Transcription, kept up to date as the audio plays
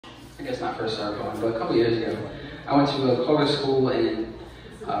I guess not first started going, but a couple years ago, I went to a color school, and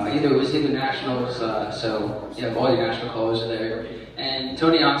it was either nationals, so you have all your national colors are there. And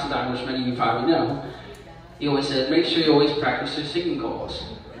Tony Oxendine, which many of you probably know, he always said, make sure you always practice your singing calls.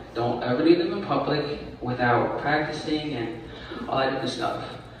 Don't ever leave them in public without practicing and all that different stuff.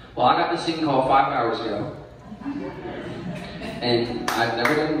 Well, I got the singing call 5 hours ago, and I've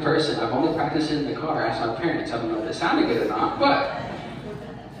never done it in person. I've only practiced it in the car. I asked my parents, I don't know if it sounded good or not, but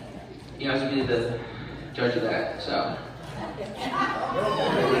you guys will be the judge of that, so.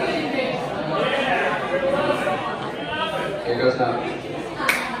 Here goes nothing.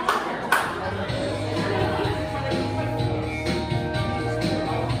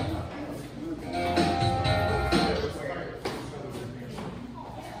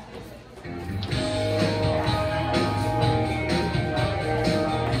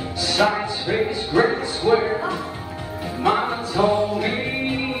 Science face, great square. Mama told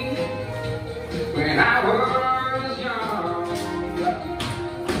me when I was young,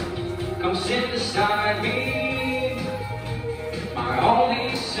 come sit beside me, my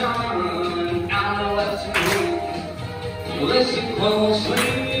only son, out left to me. Listen closely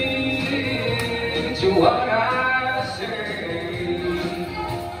to what I say,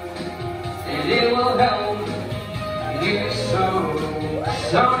 and it will help you some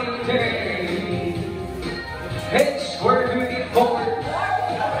sunny day. Head square to get forward,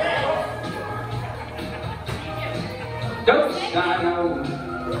 don't side out,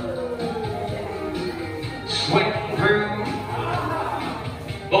 swing through,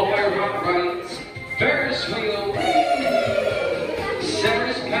 boy run right, Ferris wheel,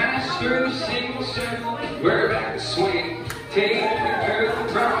 centers pass through, single circle, we're back to swing, take the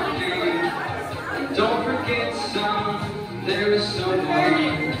curve round and don't forget some, there is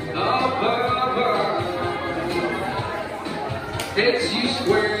someone above. It's you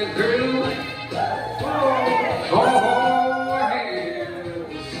square through, four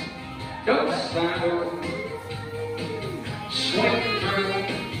hands, don't slide, swing through,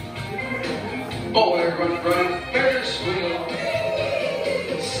 boy run, Ferris wheel,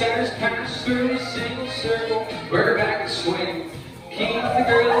 centers pass through, single circle, we're back to swing, keep the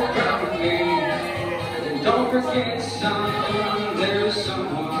girl grounded, and don't forget son, there's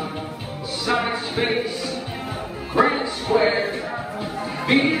someone, science face, grand square,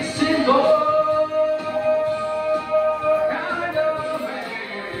 be it simple, kind of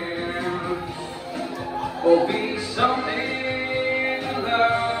man, or be something to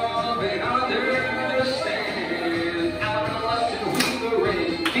love and understand, out of luck and we were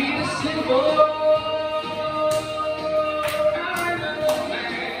in, be it simple, kind of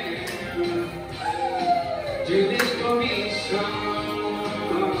man, do this for me son,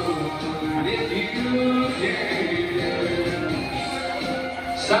 if you can.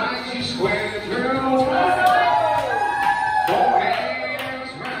 Sides you square through, four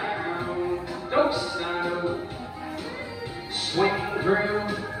hands round, don't side, swing through,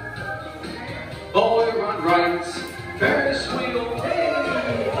 boy run right, Ferris wheel,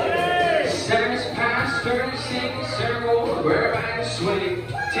 centers pass through, single circle, we're back to swing,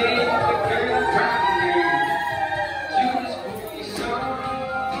 take the curve round, do this for me son,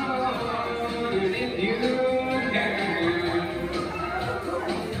 if you can.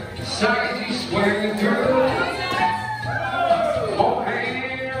 Sides you square through, four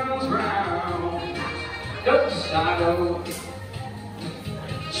hands round, don't side,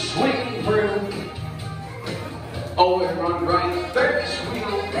 swing through, run right, Ferris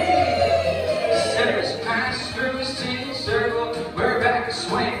wheel, centers pass through, single circle, we're back to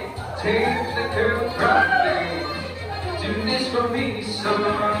swing, take the curve right, do this for me son,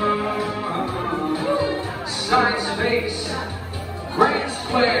 sides face, grand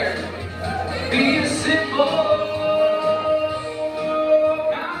square, be a simple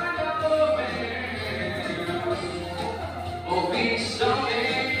kind of man, or be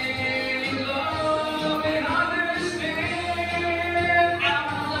something you love and understand,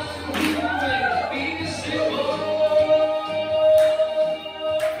 out of the be a simple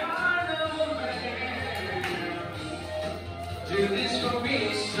kind of man, do this for me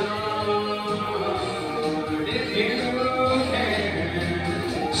son, if you can.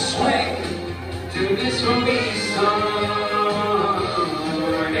 Swing, do this for me, son.